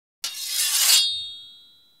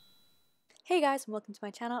Hey guys, and welcome to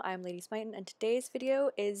my channel. I'm LadySmitan, and today's video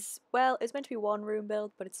is, well, it's meant to be one room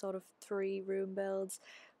build, but it's sort of 3 room builds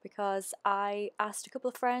because I asked a couple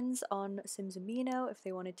of friends on Sims Amino if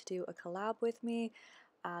they wanted to do a collab with me,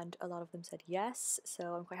 and a lot of them said yes,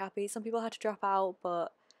 so I'm quite happy. Some people had to drop out,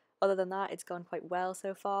 but other than that, it's gone quite well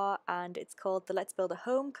so far, and it's called the Let's Build a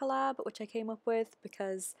Home collab, which I came up with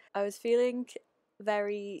because I was feeling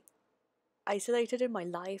very isolated in my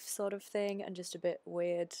life sort of thing and just a bit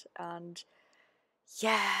weird, and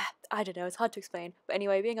yeah, I don't know, it's hard to explain. But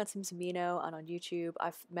anyway, being on Sims Amino and on YouTube,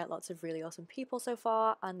 I've met lots of really awesome people so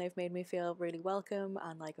far, and they've made me feel really welcome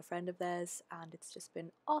and like a friend of theirs, and it's just been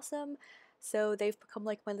awesome. So they've become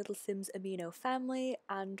like my little Sims Amino family,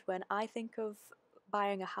 and when I think of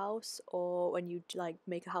buying a house, or when you like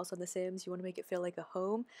make a house on The Sims, you want to make it feel like a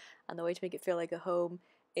home, and the way to make it feel like a home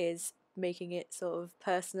is making it sort of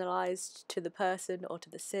personalized to the person or to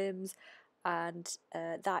the Sims, and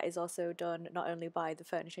that is also done not only by the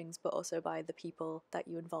furnishings but also by the people that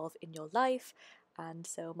you involve in your life. And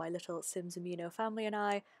so my little Sims Amino family and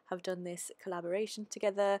I have done this collaboration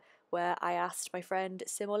together where I asked my friend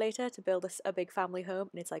Simorlater to build us a big family home,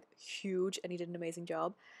 and it's like huge, and he did an amazing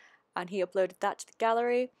job, and he uploaded that to the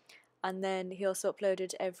gallery. And then he also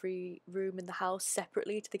uploaded every room in the house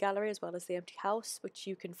separately to the gallery, as well as the empty house, which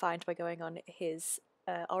you can find by going on his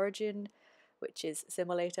origin, which is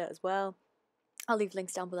Simorlater as well. I'll leave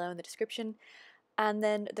links down below in the description. And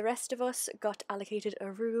then the rest of us got allocated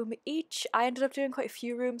a room each. I ended up doing quite a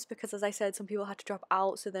few rooms because, as I said, some people had to drop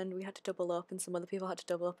out, so then we had to double up, and some other people had to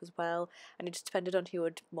double up as well, and it just depended on who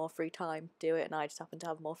had more free time to do it, and I just happened to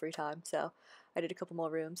have more free time, so I did a couple more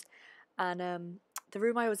rooms. And the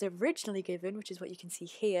room I was originally given, which is what you can see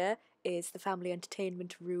here, is the family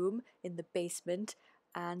entertainment room in the basement,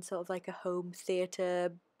 and sort of like a home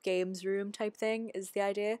theatre games room type thing is the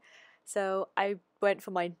idea. So I went for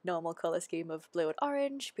my normal colour scheme of blue and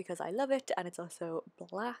orange because I love it, and it's also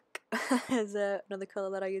black as another colour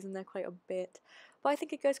that I use in there quite a bit. But I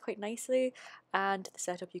think it goes quite nicely, and the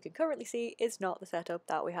setup you can currently see is not the setup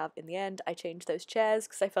that we have in the end. I changed those chairs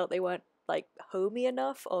because I felt they weren't like homey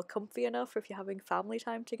enough or comfy enough for if you're having family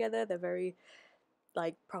time together. They're very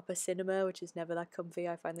like proper cinema, which is never that comfy.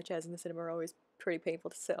 I find the chairs in the cinema are always pretty painful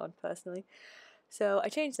to sit on personally. So I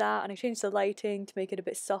changed that, and I changed the lighting to make it a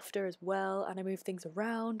bit softer as well, and I moved things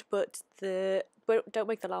around, but don't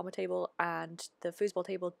make the llama table and the foosball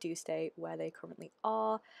table do stay where they currently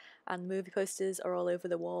are, and the movie posters are all over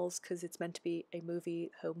the walls because it's meant to be a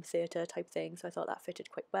movie home theatre type thing, so I thought that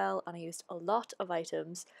fitted quite well, and I used a lot of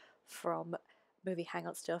items from movie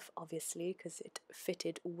hangout stuff, obviously, because it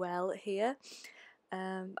fitted well here.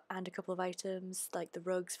 And a couple of items like the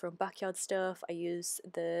rugs from Backyard Stuff. I use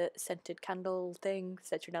the scented candle thing,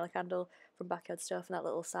 citronella candle from Backyard Stuff, and that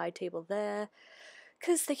little side table there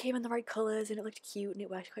because they came in the right colours and it looked cute and it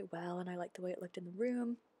worked quite well, and I liked the way it looked in the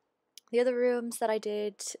room. The other rooms that I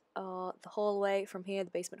did are the hallway from here,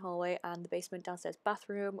 the basement hallway, and the basement downstairs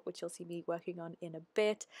bathroom, which you'll see me working on in a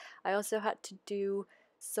bit. I also had to do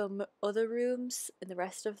some other rooms in the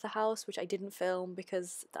rest of the house, which I didn't film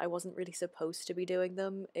because I wasn't really supposed to be doing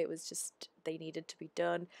them. It was just they needed to be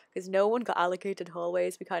done because no one got allocated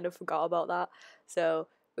hallways. We kind of forgot about that, so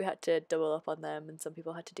we had to double up on them, and some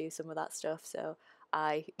people had to do some of that stuff. So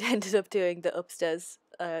I ended up doing the upstairs,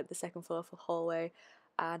 the second floor for hallway,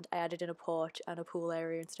 and I added in a porch and a pool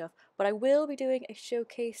area and stuff. But I will be doing a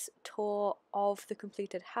showcase tour of the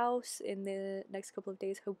completed house in the next couple of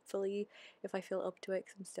days, hopefully, if I feel up to it,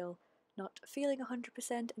 because I'm still not feeling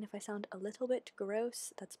 100%, and if I sound a little bit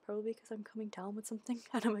gross, that's probably because I'm coming down with something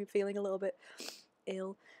and I'm feeling a little bit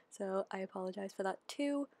ill, so I apologise for that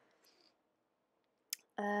too.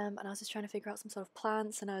 And I was just trying to figure out some sort of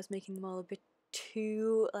plants, and I was making them all a bit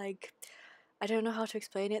too, like, I don't know how to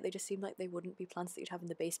explain it. They just seem like they wouldn't be plants that you'd have in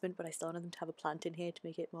the basement, but I still wanted them to have a plant in here to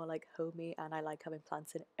make it more like homey, and I like having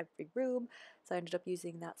plants in every room, so I ended up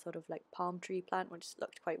using that sort of like palm tree plant, which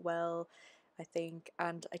looked quite well, I think,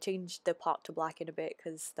 and I changed the pot to black in a bit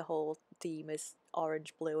because the whole theme is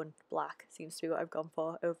orange, blue and black seems to be what I've gone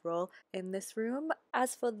for overall in this room.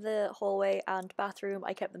 As for the hallway and bathroom,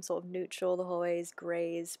 I kept them sort of neutral. The hallway is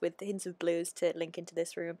greys with hints of blues to link into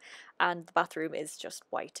this room, and the bathroom is just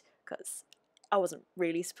white because I wasn't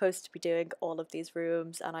really supposed to be doing all of these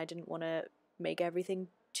rooms, and I didn't want to make everything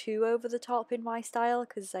too over the top in my style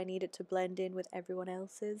because I need it to blend in with everyone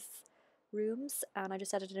else's rooms. And I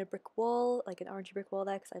just added in a brick wall, like an orangey brick wall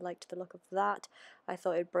there, because I liked the look of that. I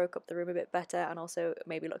thought it broke up the room a bit better, and also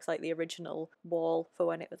maybe looks like the original wall for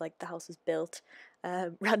when it was like the house was built.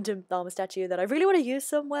 random llama statue that I really want to use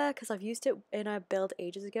somewhere because I've used it in a build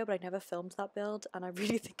ages ago, but I never filmed that build and I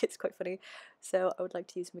really think it's quite funny. So I would like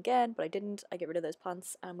to use him again, but I didn't. I get rid of those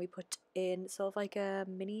plants and we put in sort of like a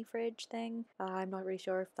mini fridge thing. I'm not really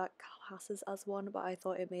sure if that classes as one, but I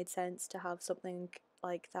thought it made sense to have something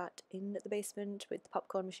like that in the basement with the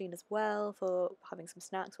popcorn machine as well for having some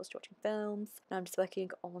snacks whilst watching films. Now I'm just working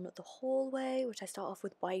on the hallway, which I start off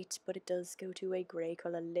with white, but it does go to a grey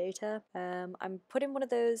colour later. I'm putting one of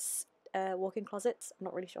those walk-in closets. I'm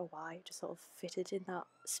not really sure why, it just sort of fitted in that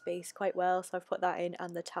space quite well, so I've put that in,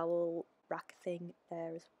 and the towel rack thing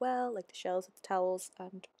there as well, like the shelves with the towels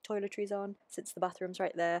and toiletries on, since the bathroom's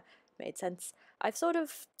right there, made sense. I've sort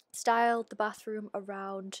of styled the bathroom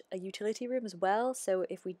around a utility room as well, so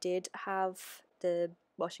if we did have the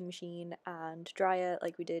washing machine and dryer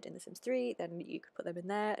like we did in The Sims 3, then you could put them in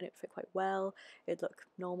there and it would fit quite well. It'd look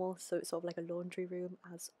normal, so it's sort of like a laundry room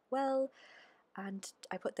as well. And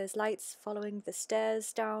I put those lights following the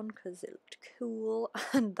stairs down because it looked cool,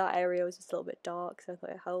 and that area was just a little bit dark, so I thought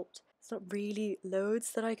it helped. It's not really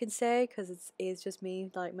loads that I can say because it is just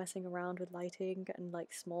me like messing around with lighting and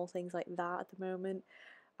like small things like that at the moment.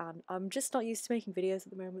 And I'm just not used to making videos at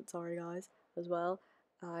the moment, sorry guys, as well.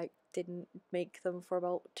 I didn't make them for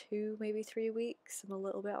about 2, maybe 3 weeks. I'm a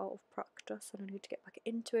little bit out of practice and I need to get back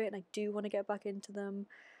into it, and I do want to get back into them.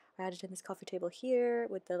 I added in this coffee table here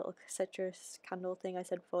with the little citrus candle thing I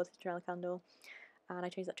said before, the citronella candle, and I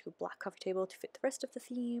changed that to a black coffee table to fit the rest of the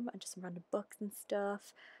theme, and just some random books and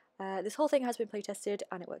stuff. This whole thing has been playtested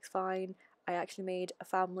and it works fine. I actually made a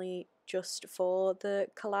family just for the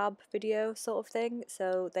collab video sort of thing,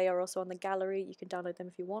 so they are also on the gallery. You can download them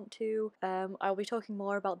if you want to. I'll be talking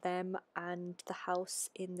more about them and the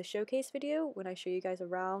house in the showcase video when I show you guys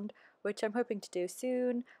around, which I'm hoping to do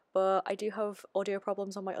soon, but I do have audio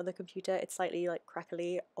problems on my other computer. It's slightly like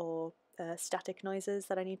crackly or static noises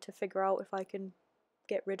that I need to figure out if I can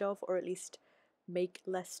get rid of, or at least make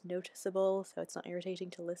less noticeable so it's not irritating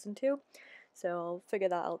to listen to. So I'll figure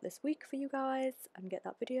that out this week for you guys and get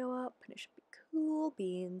that video up, and it should be cool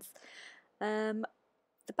beans. The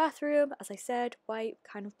bathroom, as I said, white,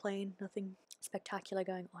 kind of plain, nothing spectacular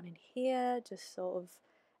going on in here, just sort of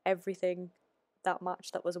everything that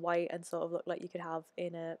matched that was white and sort of looked like you could have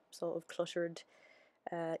in a sort of cluttered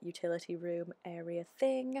utility room area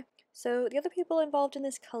thing. So the other people involved in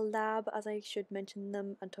this collab, as I should mention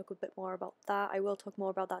them and talk a bit more about that. I will talk more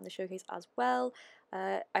about that in the showcase as well.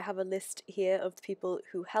 I have a list here of the people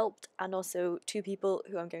who helped, and also 2 people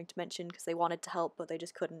who I'm going to mention because they wanted to help but they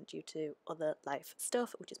just couldn't due to other life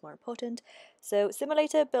stuff, which is more important. So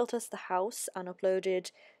Simorlater built us the house and uploaded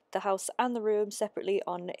the house and the room separately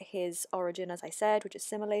on his origin, as I said, which is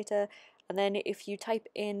Simorlater. And then if you type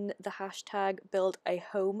in the hashtag build a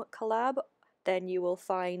home collab, then you will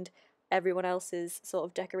find everyone else's sort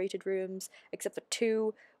of decorated rooms, except for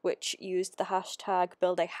 2 which used the hashtag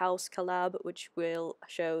build a house collab, which will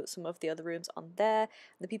show some of the other rooms on there.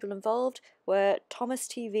 And the people involved were Thomas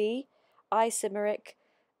TV, iSimmeric,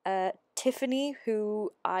 Tiffany,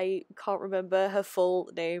 who I can't remember her full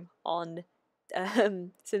name on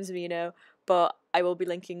SimsAmino, but I will be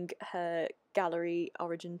linking her gallery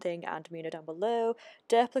origin thing and Amino down below.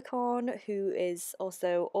 Derplicorn, who is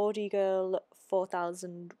also Audie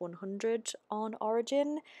 4100 on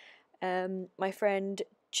origin. My friend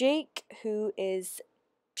Jake, who is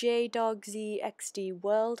JDOGZXD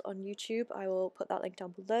World on YouTube, I will put that link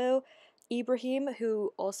down below. Ibraheem,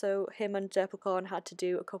 who also, him and Derplicorn had to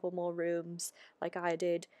do a couple more rooms like I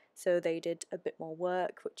did, so they did a bit more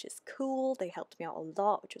work, which is cool. They helped me out a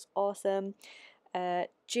lot, which was awesome.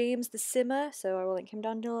 JamesTheSimmer, so I will link him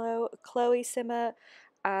down below. ChloeSIMMER,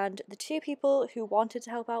 and the 2 people who wanted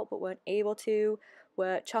to help out but weren't able to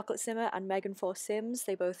were ChloeSIMMER and Megan4Sims.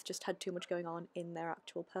 They both just had too much going on in their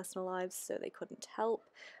actual personal lives, so they couldn't help.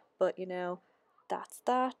 But you know, that's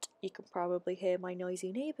that. You can probably hear my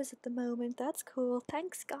noisy neighbours at the moment. That's cool.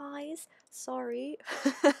 Thanks, guys. Sorry.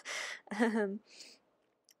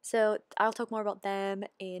 So I'll talk more about them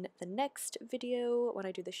in the next video when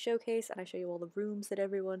I do the showcase and I show you all the rooms that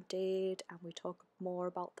everyone did, and we talk more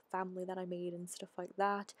about the family that I made and stuff like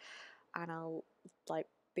that, and I'll like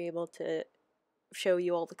be able to show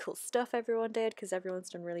you all the cool stuff everyone did because everyone's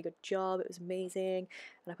done a really good job. It was amazing,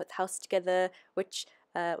 and I put the house together, which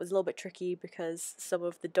was a little bit tricky because some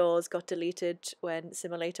of the doors got deleted when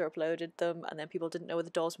Simorlater uploaded them, and then people didn't know where the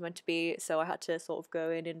doors were meant to be, so I had to sort of go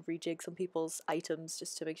in and rejig some people's items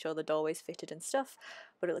just to make sure the doorways fitted and stuff.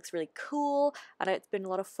 But it looks really cool, and it's been a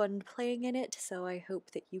lot of fun playing in it, so I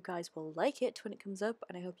hope that you guys will like it when it comes up,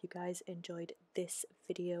 and I hope you guys enjoyed this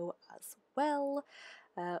video as well.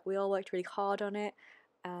 We all worked really hard on it,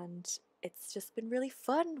 and it's just been really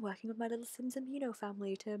fun working with my little Sims Amino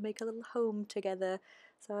family to make a little home together.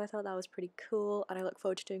 So I thought that was pretty cool, and I look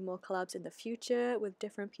forward to doing more collabs in the future with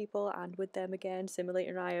different people and with them again. Simorlater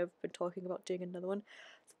and I have been talking about doing another one,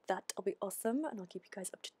 so that'll be awesome, and I'll keep you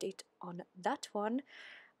guys up to date on that one.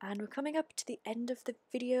 And we're coming up to the end of the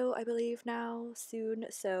video, I believe, now soon,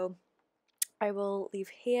 so I will leave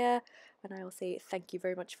here and I will say thank you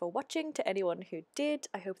very much for watching to anyone who did.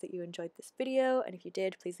 I hope that you enjoyed this video, and if you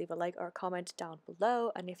did, please leave a like or a comment down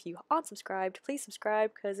below, and if you aren't subscribed, please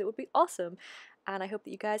subscribe because it would be awesome. And I hope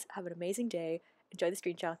that you guys have an amazing day. Enjoy the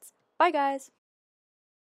screenshots. Bye guys!